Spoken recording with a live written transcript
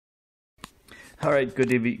All right,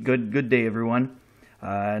 good day, everyone.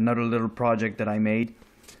 Another little project that I made.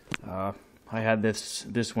 I had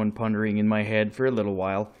this one pondering in my head for a little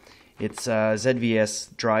while. It's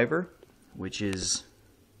ZVS Driver, which is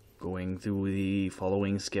going through the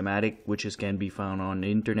following schematic, which can be found on the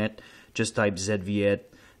internet. Just type ZVS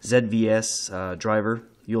Driver.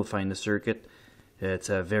 You'll find the circuit. It's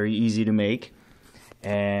very easy to make.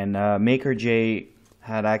 And Maker J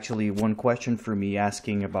had actually one question for me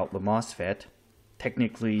asking about the MOSFET.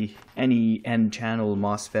 Technically, any N-channel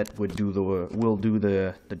MOSFET will do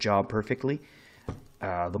the job perfectly.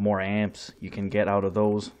 The more amps you can get out of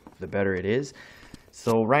those, the better it is.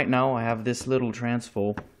 So right now I have this little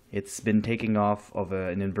transfo. It's been taking off of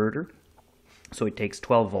an inverter. So it takes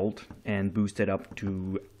 12 volt and boosts it up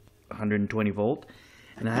to 120 volt.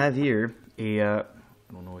 And I have here a, I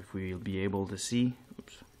don't know if we'll be able to see,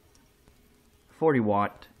 40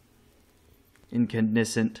 watt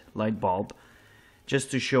incandescent light bulb.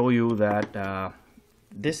 Just to show you that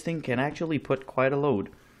this thing can actually put quite a load.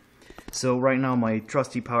 So right now my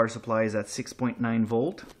trusty power supply is at 6.9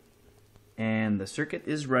 volt and the circuit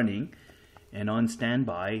is running, and on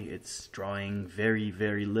standby it's drawing very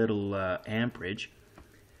little amperage.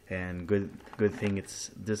 And good thing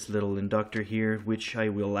it's this little inductor here, which I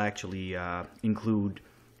will actually include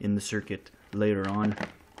in the circuit later on,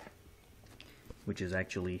 which is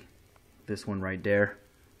actually this one right there.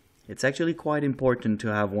 It's actually quite important to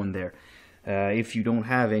have one there. If you don't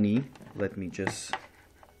have any, let me just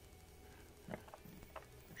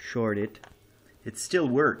short it. It still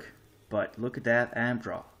work, but look at that amp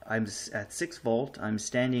draw. I'm at 6 volt. I'm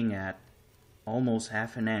standing at almost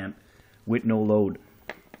half an amp with no load.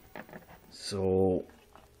 So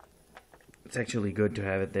it's actually good to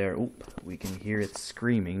have it there. Oop, we can hear it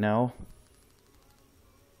screaming now.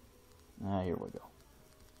 Here we go.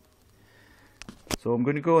 So I'm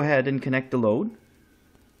going to go ahead and connect the load.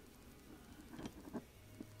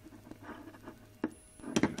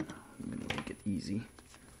 I'm going to make it easy.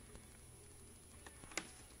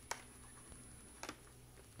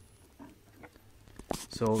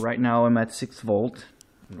 So right now I'm at 6 volt,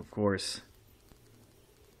 and of course,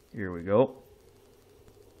 here we go.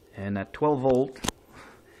 And at 12 volt,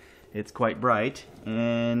 it's quite bright,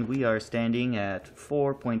 and we are standing at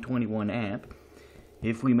 4.21 amp.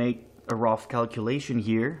 If we make a rough calculation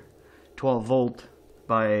here, 12 volt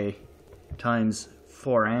by times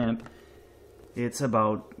 4 amp, it's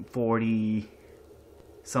about 40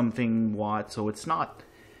 something watts. So it's not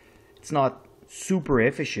super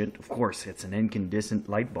efficient. Of course, it's an incandescent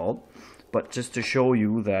light bulb, but just to show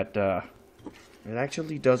you that it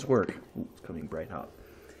actually does work. Ooh, it's coming bright out.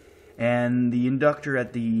 And the inductor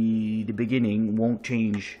at the beginning won't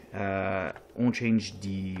change the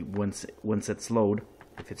once it's load.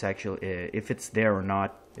 If it's there or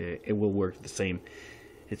not, it will work the same.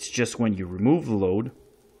 It's just when you remove the load,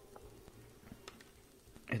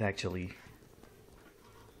 it actually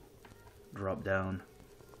drop down.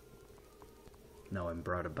 Now I'm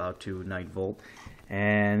brought about to 9 volt,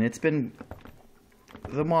 and it's been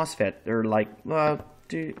the MOSFET. They're like, well,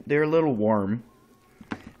 they're a little warm.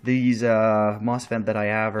 These MOSFET that I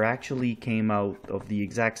have actually came out of the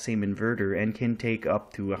exact same inverter and can take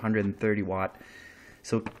up to 130 watt.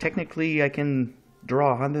 So technically I can draw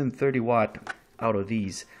 130 watt out of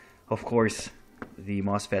these. Of course, the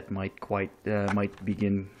MOSFET might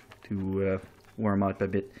begin to warm out a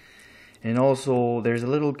bit. And also there's a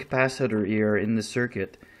little capacitor here in the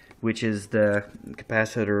circuit, which is the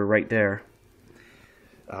capacitor right there.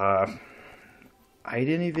 I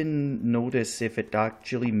didn't even notice if it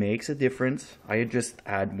actually makes a difference. I just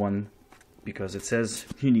add one because it says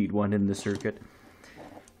you need one in the circuit.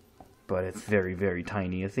 But it's very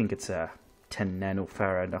tiny. I think it's a 10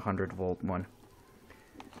 nanofarad 100 volt one.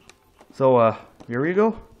 So here we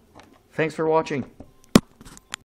go. Thanks for watching.